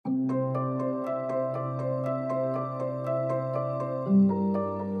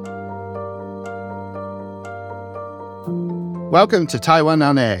Welcome to Taiwan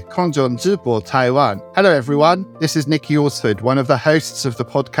On Air, 空中直播 Taiwan. Hello everyone, this is Nicky Alsford, one of the hosts of the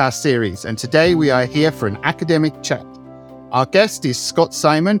podcast series, and today we are here for an academic chat. Our guest is Scott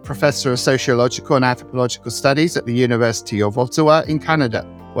Simon, Professor of Sociological and Anthropological Studies at the University of Ottawa in Canada.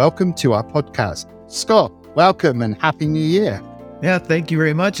 Welcome to our podcast. Scott, welcome and Happy New Year. Yeah, thank you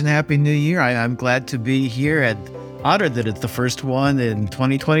very much and Happy New Year. I'm glad to be here and honored that it's the first one in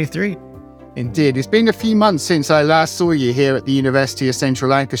 2023. Indeed. It's been a few months since I last saw you here at the University of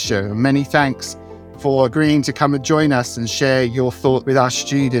Central Lancashire, and many thanks for agreeing to come and join us and share your thought with our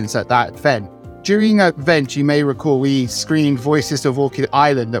students at that event. During that event, you may recall we screened Voices of Orchid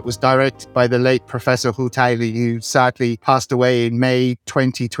Island that was directed by the late Professor Tai-li, who sadly passed away in May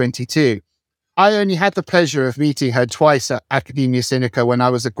 2022. I only had the pleasure of meeting her twice at Academia Sinica when I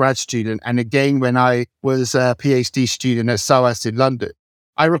was a grad student and again when I was a PhD student at SOAS in London.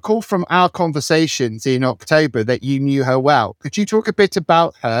 I recall from our conversations in October that you knew her well. Could you talk a bit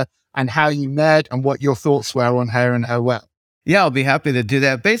about her and how you met and what your thoughts were on her and her work? Yeah, I'll be happy to do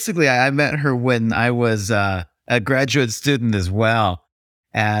that. Basically, I met her when I was a graduate student as well.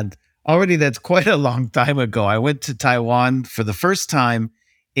 And already that's quite a long time ago. I went to Taiwan for the first time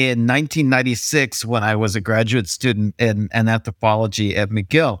in 1996 when I was a graduate student in anthropology at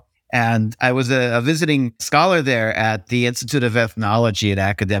McGill. And I was a visiting scholar there at the Institute of Ethnology at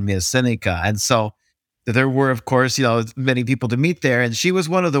Academia Sinica. And so there were, of course, many people to meet there. And she was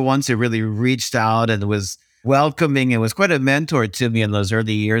one of the ones who really reached out and was welcoming and was quite a mentor to me in those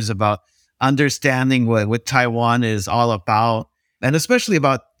early years about understanding what Taiwan is all about, and especially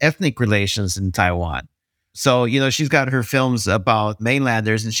about ethnic relations in Taiwan. So, she's got her films about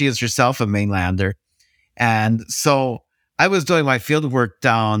mainlanders, and she is herself a mainlander. And so I was doing my field work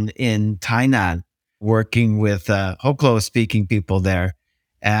down in Tainan, working with Hoklo-speaking people there,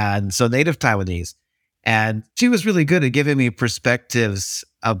 and so native Taiwanese. And she was really good at giving me perspectives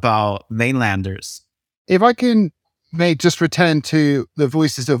about mainlanders. If I can just return to the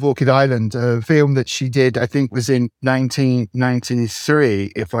Voices of Orchid Island, a film that she did, I think was in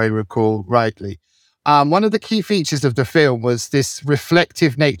 1993, if I recall rightly. One of the key features of the film was this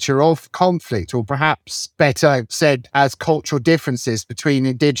reflective nature of conflict, or perhaps better said as cultural differences between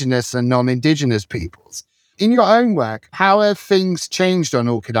Indigenous and non-Indigenous peoples. In your own work, how have things changed on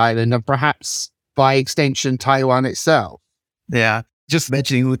Orchid Island and perhaps by extension Taiwan itself? Yeah, just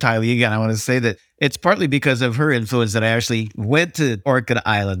mentioning Tai-li again, I want to say that it's partly because of her influence that I actually went to Orchid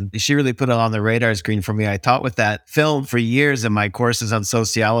Island. She really put it on the radar screen for me. I taught with that film for years in my courses on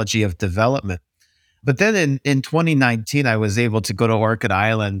sociology of development. But then in 2019, I was able to go to Orchid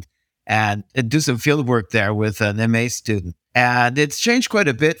Island and do some field work there with an MA student. And it's changed quite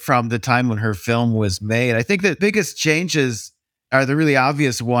a bit from the time when her film was made. I think the biggest changes are the really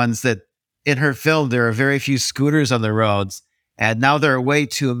obvious ones that in her film, there are very few scooters on the roads, and now there are way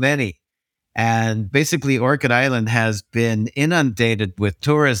too many. And basically, Orchid Island has been inundated with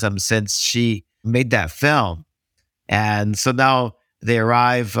tourism since she made that film. And so now they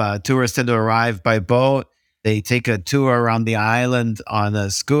arrive, tourists tend to arrive by boat. They take a tour around the island on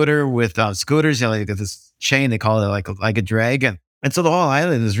a scooter with scooters. They got this chain, they call it like a dragon. And so the whole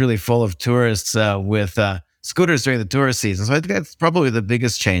island is really full of tourists with scooters during the tourist season. So I think that's probably the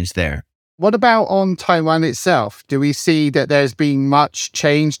biggest change there. What about on Taiwan itself? Do we see that there's been much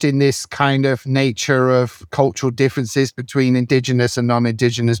changed in this kind of nature of cultural differences between Indigenous and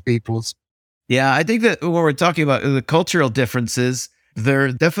non-Indigenous peoples? Yeah, I think that when we're talking about the cultural differences,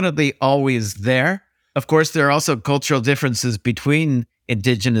 they're definitely always there. Of course, there are also cultural differences between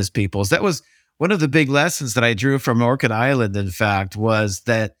Indigenous peoples. That was one of the big lessons that I drew from Orchid Island, in fact, was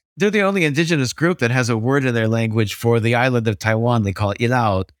that they're the only Indigenous group that has a word in their language for the island of Taiwan. They call it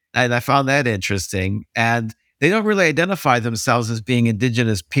Ilaut. And I found that interesting. And they don't really identify themselves as being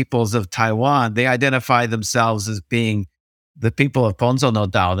Indigenous peoples of Taiwan. They identify themselves as being the people of Ponzo no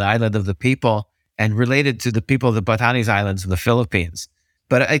Dao, the island of the people, and related to the people of the Batanes Islands in the Philippines.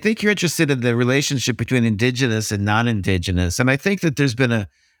 But I think you're interested in the relationship between Indigenous and non-Indigenous. And I think that there's been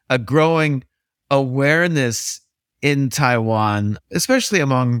a growing awareness in Taiwan, especially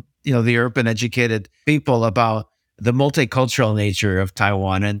among the urban educated people, about the multicultural nature of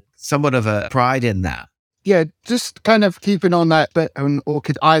Taiwan and somewhat of a pride in that. Yeah, just kind of keeping on that, but on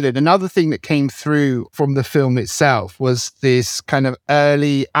Orchid Island, another thing that came through from the film itself was this kind of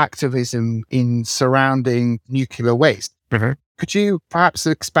early activism in surrounding nuclear waste. Mm-hmm. Could you perhaps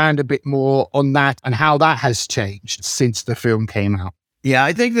expand a bit more on that and how that has changed since the film came out? Yeah,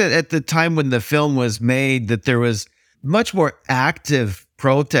 I think that at the time when the film was made, that there was much more active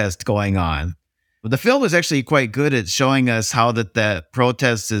protest going on. The film was actually quite good at showing us how that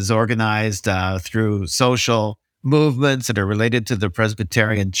protest is organized through social movements that are related to the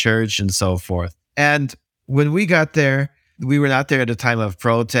Presbyterian Church and so forth. And when we got there, we were not there at a time of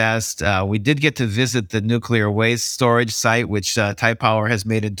protest. We did get to visit the nuclear waste storage site, which Taipower has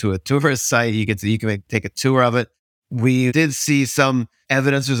made into a tourist site. You can take a tour of it. We did see some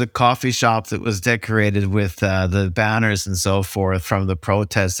evidence. There's a coffee shop that was decorated with the banners and so forth from the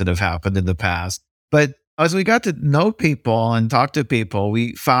protests that have happened in the past. But as we got to know people and talk to people,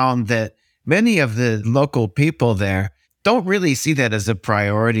 we found that many of the local people there don't really see that as a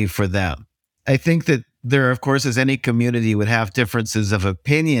priority for them. I think that there, of course, as any community would have differences of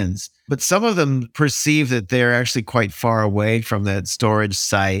opinions, but some of them perceive that they're actually quite far away from that storage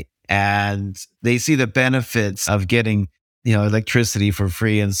site, and they see the benefits of getting, electricity for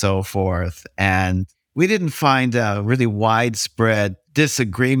free and so forth. And we didn't find a really widespread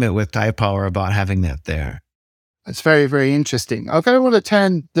disagreement with Taipower about having that there. That's very, very interesting. I want to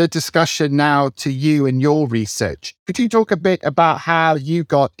turn the discussion now to you and your research. Could you talk a bit about how you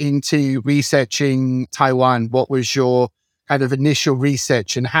got into researching Taiwan? What was your kind of initial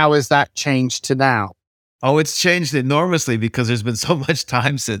research and how has that changed to now? Oh, it's changed enormously because there's been so much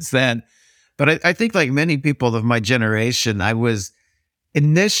time since then. But I think like many people of my generation, I was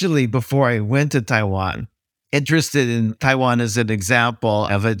initially, before I went to Taiwan, interested in Taiwan as an example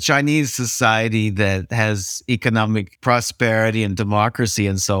of a Chinese society that has economic prosperity and democracy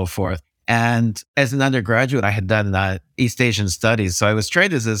and so forth. And as an undergraduate, I had done East Asian studies. So I was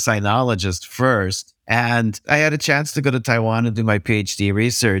trained as a sinologist first. And I had a chance to go to Taiwan and do my PhD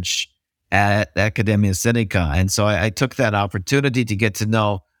research at Academia Sinica. And so I took that opportunity to get to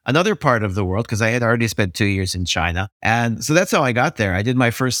know another part of the world because I had already spent 2 years in China. And so that's how I got there. I did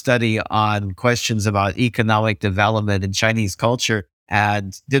my first study on questions about economic development in Chinese culture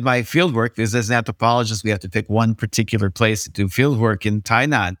and did my fieldwork because as an anthropologist, we have to pick one particular place to do fieldwork in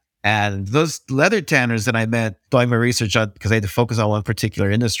Tainan. And those leather tanners that I met doing my research on, because I had to focus on one particular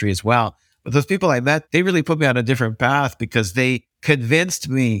industry as well. But those people I met, they really put me on a different path because they convinced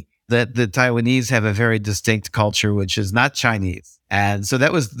me that the Taiwanese have a very distinct culture, which is not Chinese. And so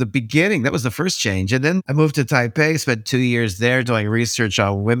that was the beginning. That was the first change. And then I moved to Taipei, spent 2 years there doing research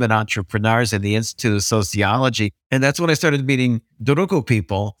on women entrepreneurs in the Institute of Sociology. And that's when I started meeting Durugu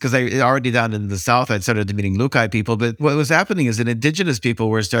people, because I already down in the South, I'd started meeting Lukai people. But what was happening is that indigenous people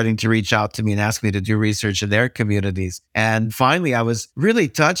were starting to reach out to me and ask me to do research in their communities. And finally, I was really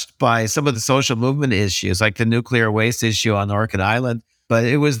touched by some of the social movement issues, like the nuclear waste issue on Orchid Island. But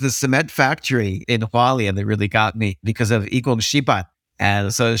it was the cement factory in Hualien that really got me because of Igong Shiban.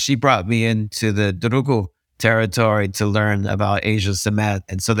 And so she brought me into the Durugu territory to learn about Asian cement.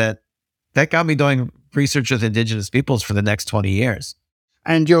 And so that got me doing research with indigenous peoples for the next 20 years.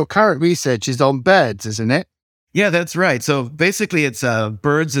 And your current research is on birds, isn't it? Yeah, that's right. So basically it's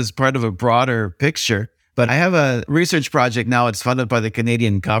birds as part of a broader picture. But I have a research project now. It's funded by the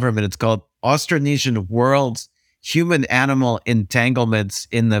Canadian government. It's called Austronesian Worlds Human-Animal Entanglements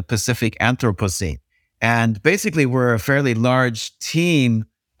in the Pacific Anthropocene. And basically, we're a fairly large team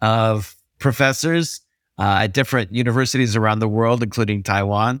of professors at different universities around the world, including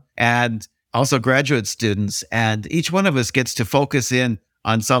Taiwan, and also graduate students. And each one of us gets to focus in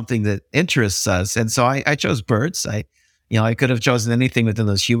on something that interests us. And so I chose birds. I could have chosen anything within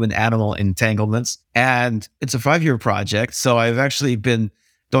those human-animal entanglements. And it's a 5-year project. So I've actually been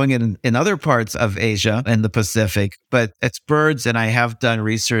doing it in other parts of Asia and the Pacific, but it's birds. And I have done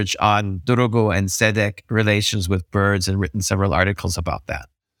research on Durugu and Sedek relations with birds and written several articles about that.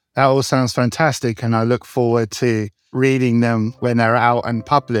 That all sounds fantastic. And I look forward to reading them when they're out and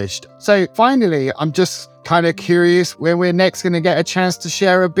published. So finally, I'm just kind of curious when we're next going to get a chance to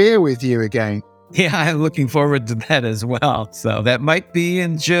share a beer with you again. Yeah, I'm looking forward to that as well. So that might be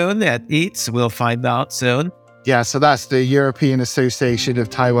in June at EATS. We'll find out soon. Yeah, so that's the European Association of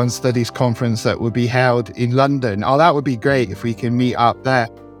Taiwan Studies conference that will be held in London. Oh, that would be great if we can meet up there.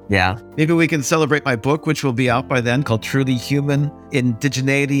 Yeah. Maybe we can celebrate my book, which will be out by then, called Truly Human,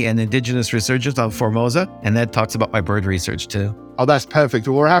 Indigeneity and Indigenous Resurgence on Formosa. And that talks about my bird research too. Oh, that's perfect.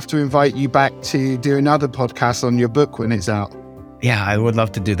 We'll have to invite you back to do another podcast on your book when it's out. Yeah, I would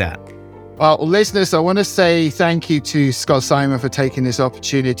love to do that. Well, listeners, I want to say thank you to Scott Simon for taking this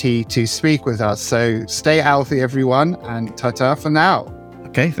opportunity to speak with us. So stay healthy, everyone, and ta-ta for now.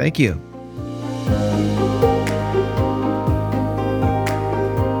 Okay, thank you.